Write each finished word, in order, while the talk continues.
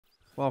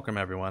Welcome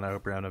everyone, I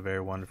hope you're having a very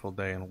wonderful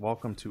day, and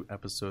welcome to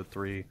episode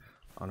 3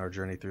 on our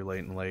journey through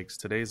Layton Lakes.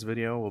 Today's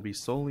video will be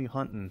solely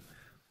hunting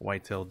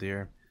whitetail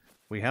deer.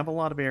 We have a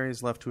lot of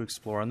areas left to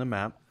explore on the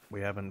map. We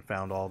haven't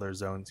found all their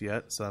zones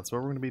yet, so that's what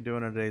we're going to be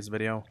doing in today's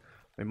video.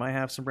 We might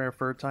have some rare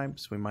fur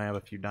types, we might have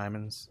a few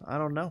diamonds, I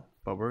don't know,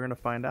 but we're going to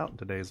find out in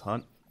today's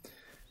hunt.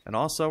 And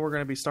also we're going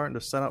to be starting to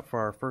set up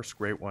for our first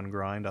Great One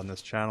grind on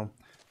this channel,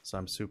 so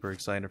I'm super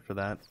excited for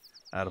that.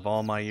 Out of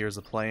all my years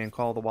of playing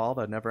Call of the Wild,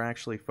 I've never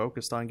actually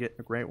focused on getting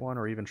a Great One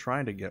or even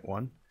trying to get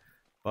one.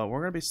 But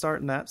we're going to be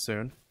starting that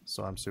soon,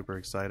 so I'm super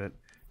excited.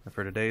 And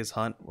for today's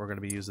hunt, we're going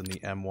to be using the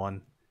M1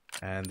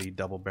 and the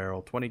double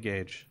barrel 20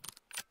 gauge.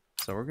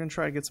 So we're going to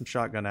try to get some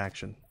shotgun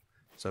action.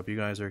 So if you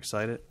guys are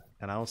excited,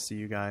 and I'll see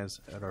you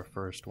guys at our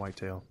first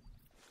whitetail.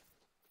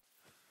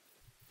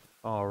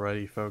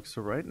 Alrighty folks,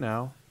 so right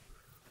now,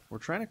 we're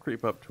trying to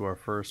creep up to our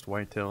first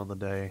whitetail of the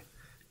day.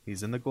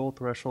 He's in the gold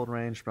threshold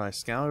range, but I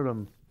scouted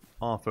him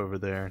off over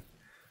there.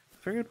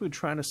 Figured we'd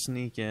try to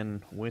sneak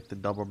in with the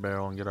double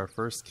barrel and get our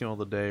first kill of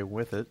the day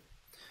with it.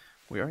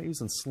 We are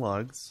using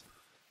slugs.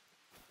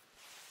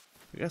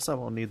 I guess I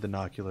won't need the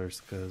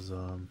binoculars because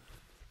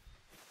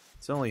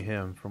it's only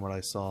him from what I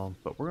saw,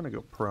 but we're gonna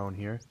go prone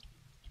here.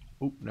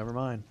 Oop, never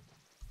mind.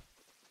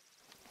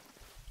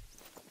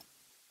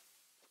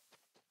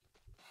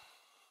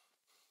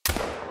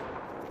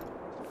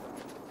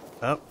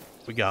 Oh,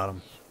 we got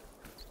him.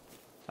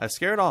 I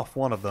scared off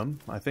one of them.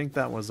 I think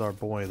that was our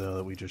boy, though,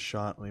 that we just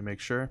shot. Let me make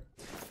sure.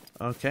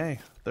 Okay,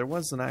 there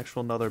was an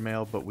actual another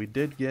male, but we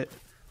did get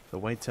the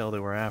whitetail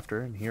that we're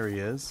after, and here he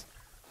is.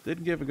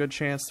 Didn't give a good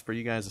chance for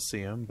you guys to see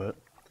him, but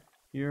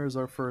here's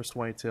our first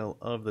whitetail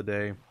of the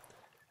day.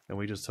 And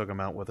we just took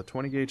him out with a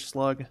 20 gauge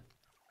slug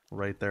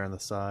right there on the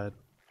side.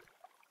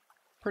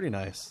 Pretty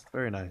nice.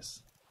 Very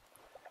nice.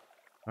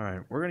 Alright,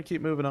 we're going to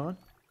keep moving on.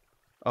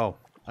 Oh,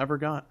 I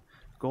forgot.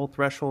 Gold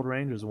threshold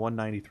range is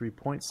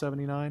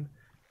 193.79.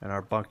 And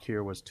our buck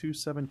here was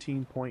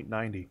 217.90.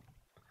 I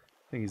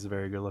think he's a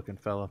very good looking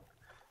fella.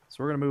 So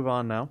we're going to move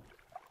on now.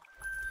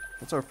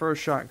 That's our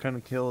first shotgun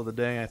kill of the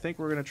day. I think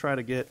we're going to try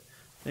to get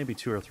maybe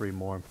 2 or 3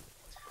 more.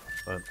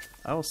 But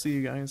I will see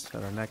you guys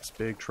at our next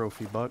big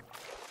trophy buck.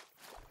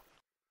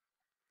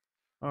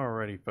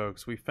 Alrighty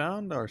folks, we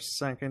found our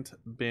second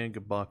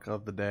big buck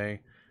of the day.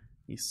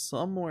 He's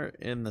somewhere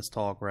in this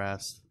tall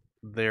grass.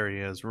 There he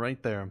is,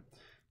 right there.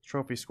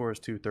 Trophy score is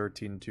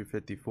 213 and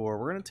 254.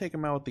 We're going to take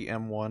him out with the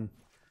M1.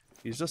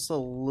 He's just a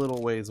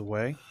little ways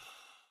away.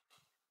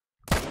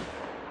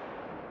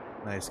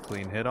 Nice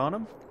clean hit on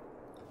him.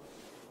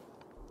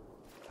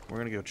 We're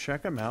going to go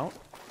check him out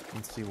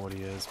and see what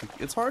he is.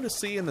 It's hard to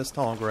see in this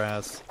tall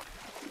grass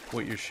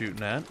what you're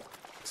shooting at,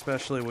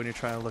 especially when you're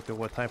trying to look at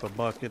what type of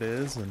buck it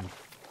is and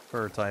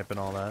fur type and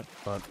all that.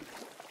 But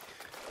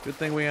good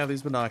thing we have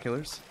these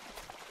binoculars.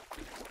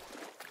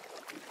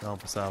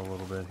 Help us out a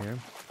little bit here.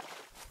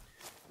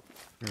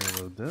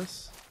 Reload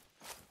this.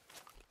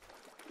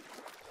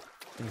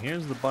 And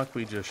here's the buck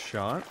we just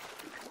shot.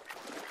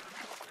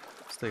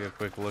 Let's take a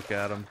quick look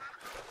at him.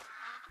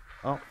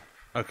 Oh,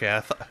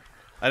 okay.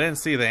 I didn't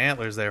see the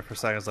antlers there for a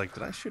second. I was like,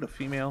 did I shoot a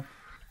female?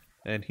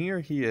 And here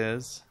he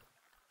is.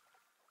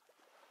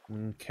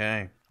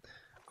 Okay.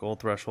 Gold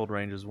threshold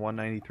range is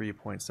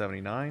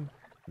 193.79,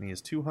 and he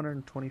is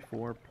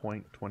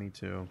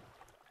 224.22.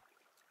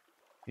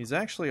 He's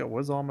actually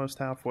was almost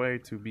halfway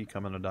to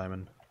becoming a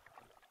diamond.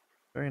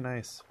 Very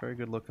nice, very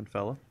good looking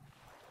fella.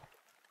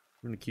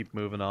 I'm going to keep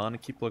moving on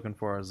and keep looking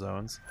for our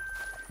zones.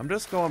 I'm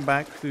just going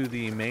back to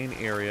the main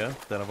area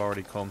that I've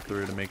already combed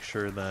through to make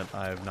sure that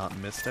I have not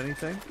missed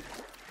anything.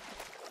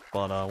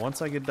 But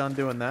once I get done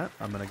doing that,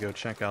 I'm going to go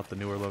check out the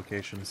newer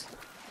locations.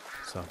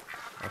 So,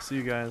 I'll see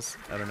you guys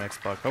at our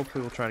next buck.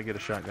 Hopefully we'll try to get a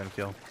shotgun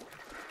kill.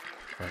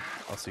 But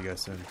I'll see you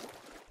guys soon.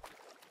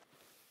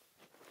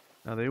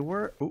 Now they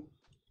were... Oh,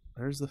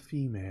 there's the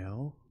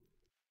female.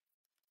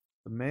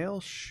 The male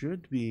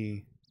should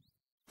be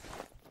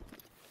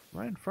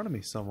right in front of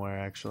me somewhere,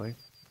 actually.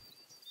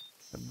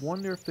 I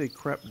wonder if they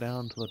crept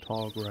down to the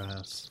tall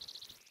grass.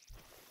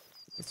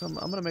 So I'm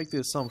going to make the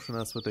assumption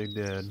that's what they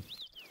did.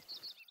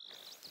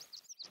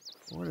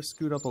 I'm going to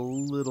scoot up a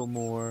little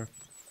more.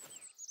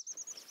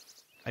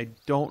 I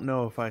don't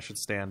know if I should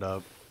stand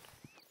up.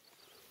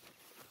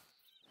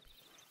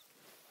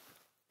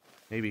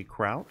 Maybe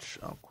crouch?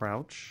 I'll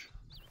crouch.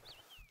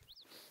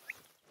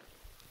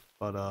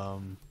 But,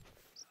 oh,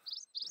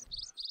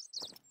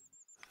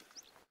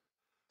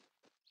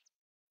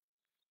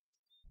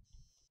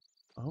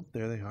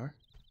 there they are.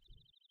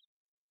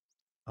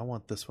 I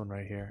want this one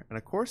right here. And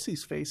of course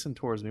he's facing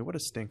towards me. What a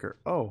stinker.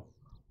 Oh,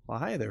 well,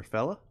 hi there,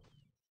 fella.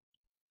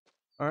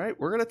 Alright,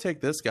 we're going to take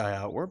this guy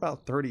out. We're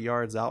about 30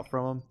 yards out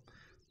from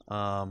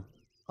him.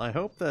 I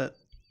hope that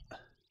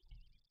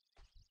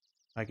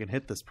I can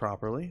hit this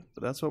properly,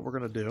 but that's what we're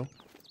going to do.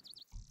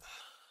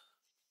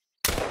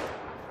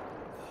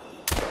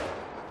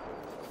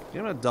 I'm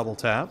going to double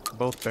tap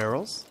both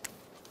barrels.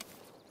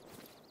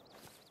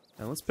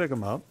 And let's pick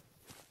them up.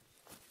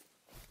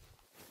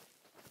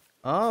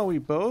 Oh, we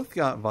both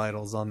got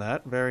vitals on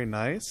that. Very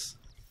nice.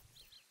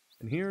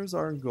 And here's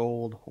our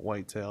gold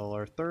whitetail,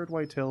 our third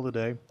whitetail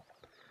today.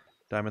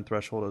 Diamond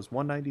threshold is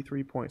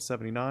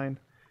 193.79,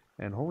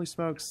 and holy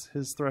smokes,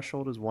 his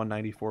threshold is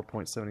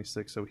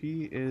 194.76, so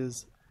he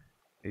is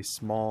a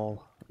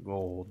small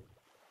gold.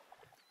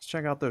 Let's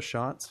check out those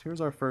shots.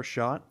 Here's our first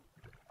shot.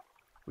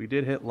 We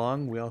did hit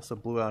lung, we also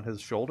blew out his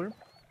shoulder.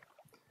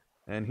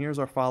 And here's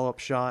our follow-up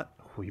shot.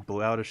 We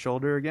blew out his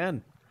shoulder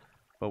again,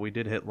 but we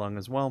did hit lung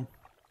as well.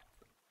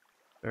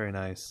 Very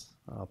nice.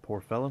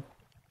 Poor fellow.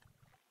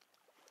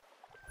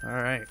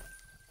 Alright,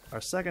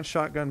 our second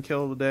shotgun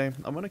kill of the day.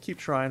 I'm going to keep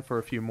trying for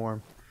a few more.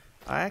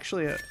 I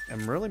actually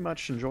am really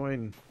much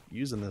enjoying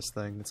using this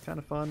thing. It's kind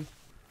of fun.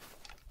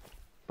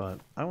 But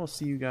I will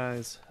see you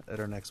guys at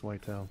our next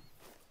whitetail.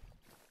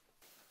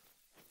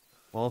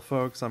 Well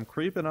folks, I'm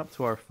creeping up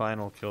to our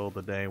final kill of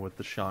the day with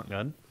the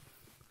shotgun.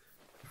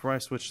 Before I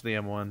switch to the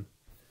M1,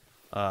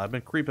 I've been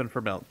creeping for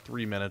about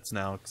 3 minutes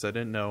now because I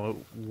didn't know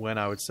when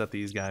I would set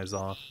these guys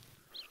off.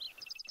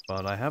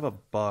 But I have a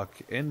buck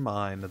in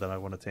mind that I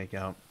want to take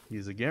out.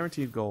 He's a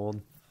guaranteed gold.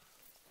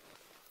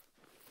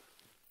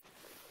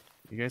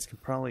 You guys can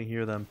probably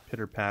hear them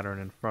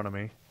pitter-pattering in front of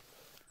me.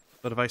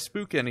 But if I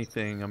spook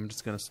anything, I'm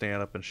just going to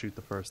stand up and shoot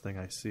the first thing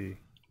I see.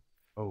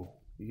 Oh,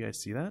 you guys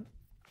see that?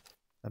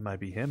 That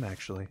might be him,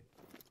 actually.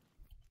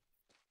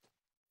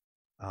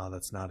 Oh,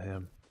 that's not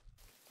him.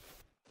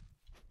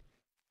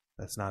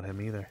 That's not him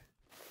either.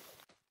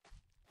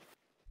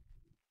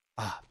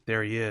 Ah,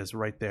 there he is,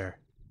 right there.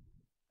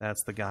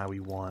 That's the guy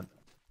we want.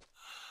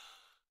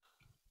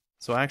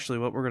 So actually,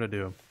 what we're going to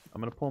do,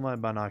 I'm going to pull my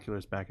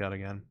binoculars back out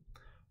again,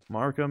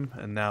 mark him,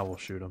 and now we'll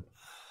shoot him.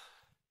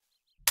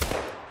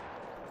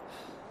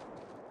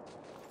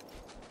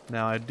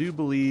 Now, I do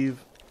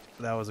believe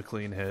that was a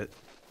clean hit.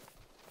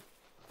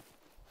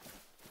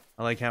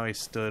 I like how he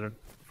stood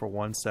for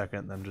 1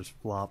 second and then just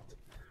flopped.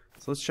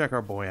 So let's check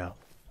our boy out.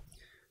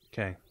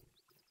 Okay.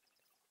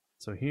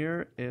 So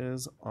here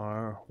is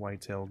our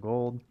whitetail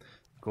gold.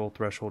 Gold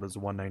threshold is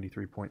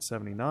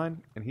 193.79,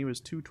 and he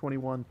was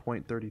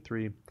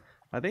 221.33.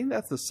 I think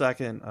that's the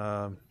second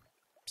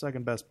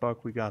best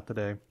buck we got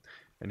today.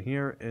 And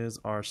here is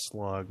our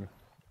slug.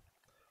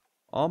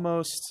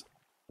 Almost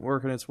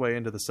working its way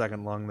into the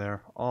second lung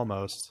there.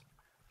 Almost.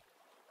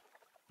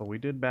 But we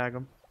did bag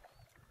him.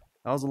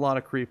 That was a lot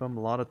of creep him,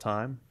 a lot of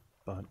time.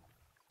 But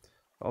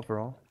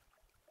overall,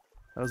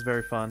 that was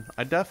very fun.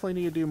 I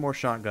definitely need to do more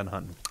shotgun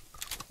hunting.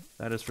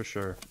 That is for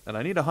sure. And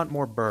I need to hunt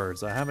more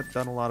birds. I haven't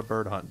done a lot of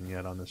bird hunting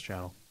yet on this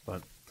channel.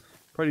 But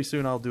pretty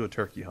soon I'll do a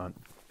turkey hunt.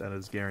 That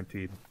is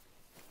guaranteed.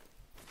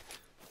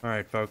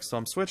 Alright folks, so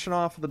I'm switching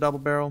off of the double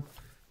barrel.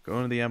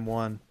 Going to the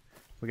M1.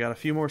 We got a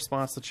few more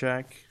spots to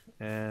check.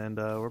 And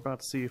we're about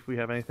to see if we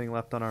have anything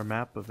left on our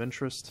map of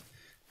interest.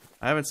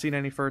 I haven't seen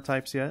any fur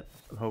types yet.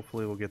 But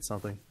hopefully we'll get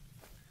something.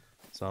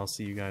 So I'll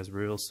see you guys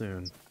real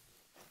soon.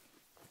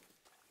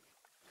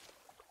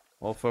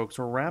 Well folks,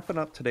 we're wrapping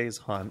up today's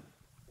hunt.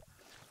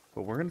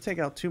 But we're going to take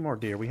out 2 more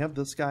deer. We have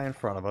this guy in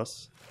front of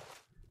us.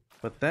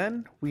 But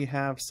then we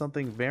have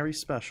something very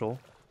special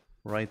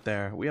right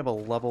there. We have a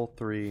level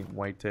 3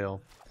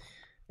 whitetail.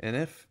 And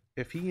if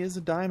he is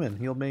a diamond,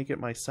 he'll make it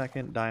my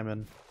second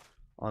diamond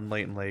on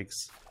Layton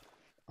Lakes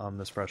on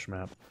this fresh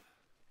map.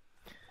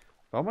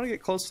 But I'm going to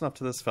get close enough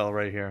to this fella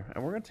right here.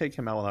 And we're going to take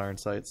him out with iron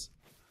sights.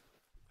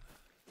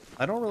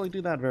 I don't really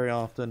do that very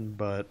often,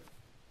 but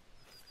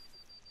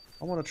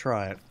I want to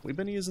try it. We've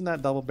been using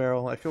that double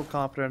barrel. I feel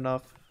confident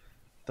enough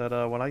that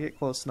when I get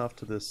close enough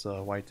to this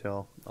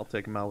whitetail, I'll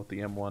take him out with the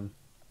M1.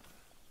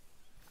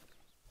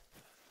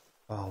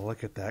 Oh,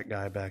 look at that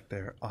guy back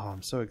there. Oh,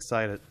 I'm so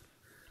excited.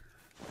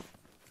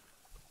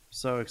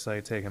 So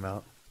excited to take him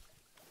out.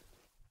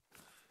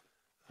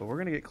 But we're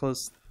going to get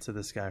close to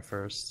this guy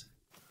first.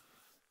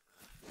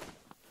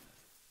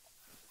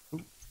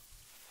 Oop.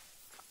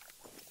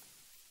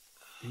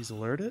 He's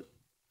alerted.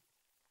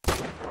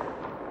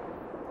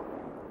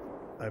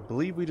 I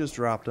believe we just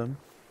dropped him.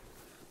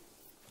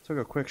 Took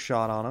a quick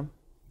shot on him.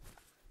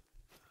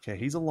 Okay,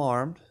 he's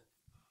alarmed. I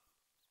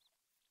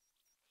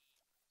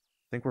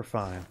think we're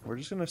fine. We're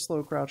just going to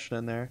slow crouch it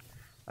in there.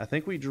 I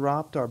think we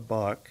dropped our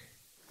buck.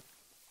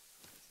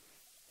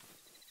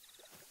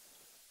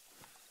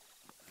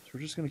 So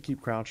we're just going to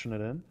keep crouching it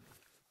in.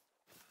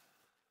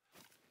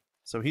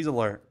 So he's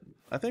alert.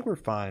 I think we're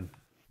fine.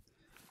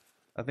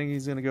 I think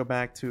he's going to go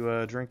back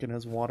to drinking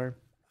his water.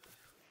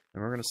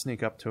 And we're going to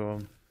sneak up to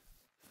him.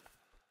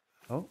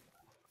 Oh.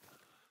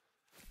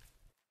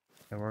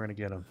 And we're going to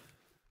get him.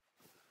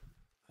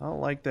 I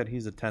don't like that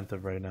he's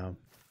attentive right now.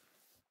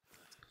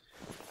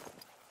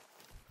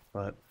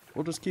 But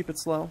we'll just keep it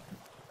slow.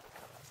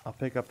 I'll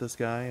pick up this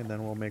guy and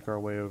then we'll make our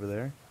way over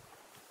there.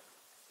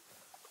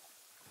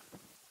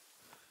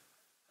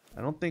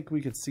 I don't think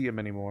we can see him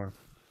anymore.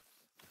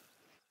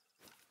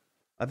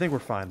 I think we're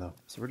fine though.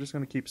 So we're just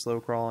going to keep slow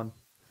crawling.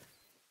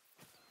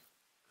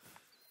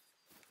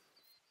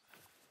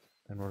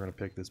 And we're going to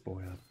pick this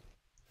boy up.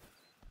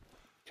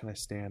 Can I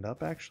stand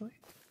up actually?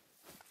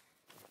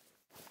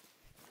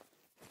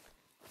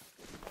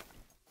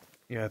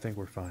 Yeah, I think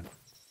we're fine.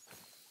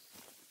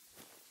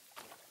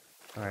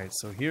 Alright,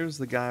 so here's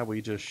the guy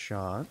we just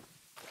shot.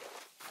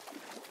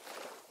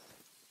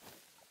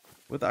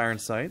 With iron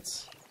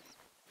sights.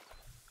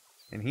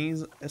 And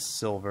he's a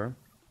silver.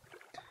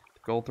 The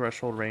gold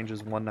threshold range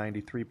is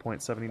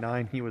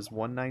 193.79. He was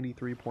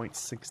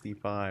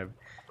 193.65.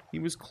 He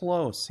was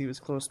close. He was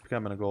close to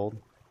becoming a gold.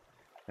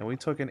 And we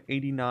took an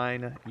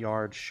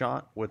 89-yard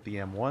shot with the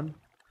M1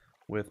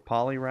 with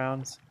poly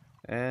rounds.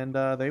 And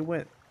they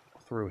went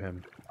through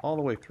him. All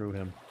the way through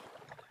him.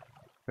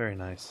 Very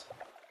nice.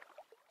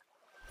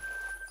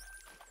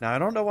 Now, I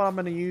don't know what I'm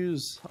going to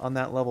use on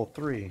that level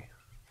 3.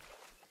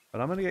 But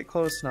I'm going to get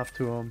close enough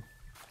to him.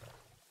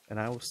 And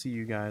I will see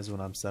you guys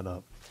when I'm set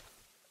up.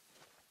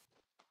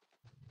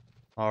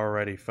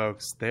 Alrighty,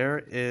 folks.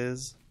 There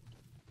is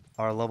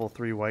our level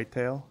 3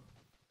 whitetail.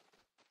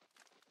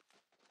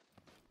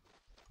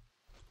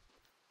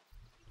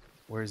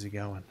 Where's he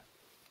going?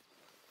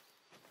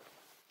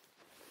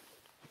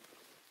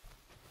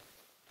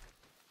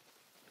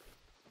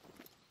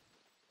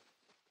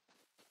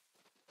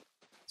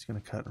 He's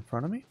going to cut in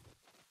front of me.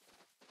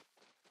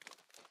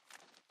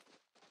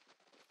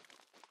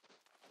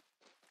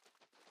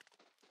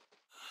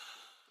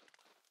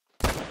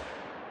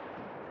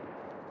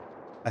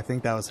 I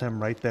think that was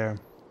him right there.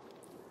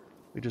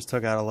 We just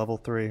took out a level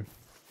 3.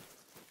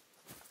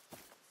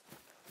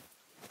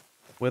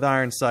 With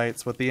iron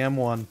sights, with the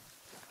M1.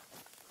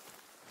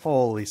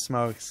 Holy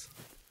smokes.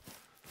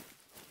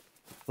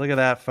 Look at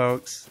that,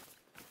 folks.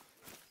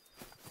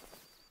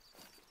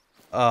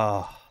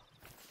 Oh.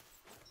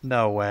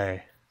 No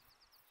way.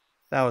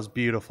 That was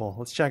beautiful.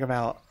 Let's check him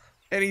out.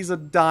 And he's a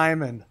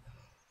diamond.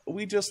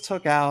 We just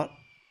took out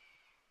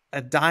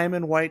a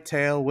diamond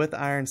whitetail with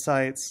iron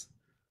sights.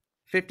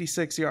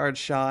 56-yard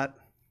shot.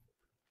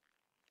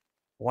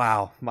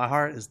 Wow, my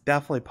heart is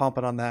definitely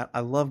pumping on that.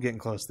 I love getting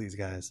close to these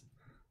guys.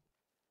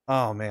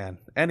 Oh man,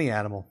 any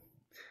animal.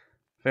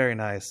 Very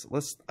nice.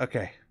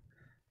 Okay.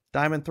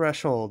 Diamond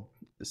threshold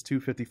is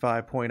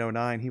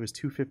 255.09. He was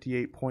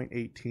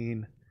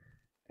 258.18.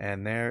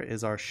 And there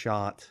is our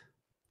shot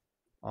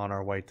on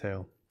our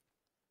whitetail.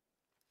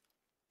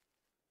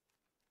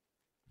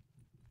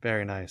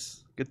 Very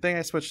nice. Good thing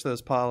I switched to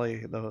those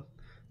the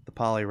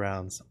poly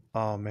rounds.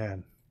 Oh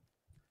man.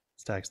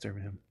 Taxidermy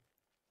him.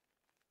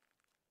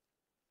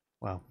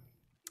 Wow.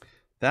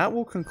 That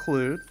will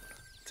conclude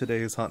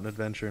today's hunting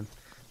adventure.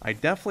 I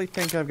definitely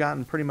think I've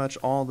gotten pretty much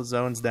all the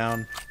zones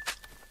down.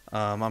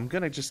 I'm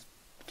going to just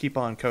keep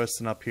on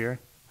coasting up here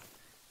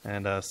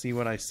and see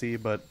what I see,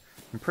 but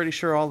I'm pretty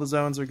sure all the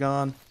zones are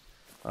gone.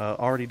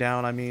 Already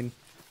down, I mean.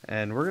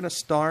 And we're going to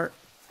start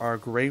our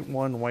Great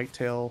One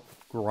Whitetail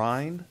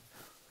grind.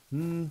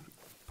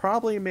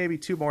 Probably maybe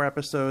 2 more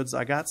episodes.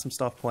 I got some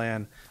stuff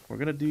planned. We're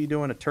going to be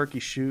doing a turkey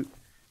shoot,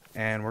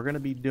 and we're going to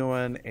be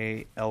doing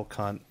a elk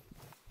hunt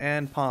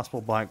and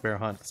possible black bear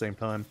hunt at the same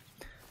time.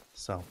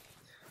 So,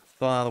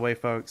 with all out of the way,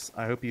 folks,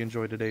 I hope you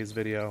enjoyed today's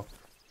video.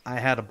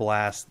 I had a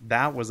blast.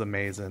 That was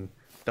amazing.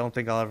 Don't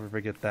think I'll ever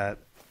forget that.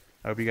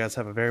 I hope you guys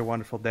have a very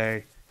wonderful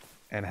day,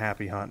 and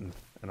happy hunting,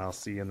 and I'll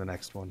see you in the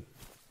next one.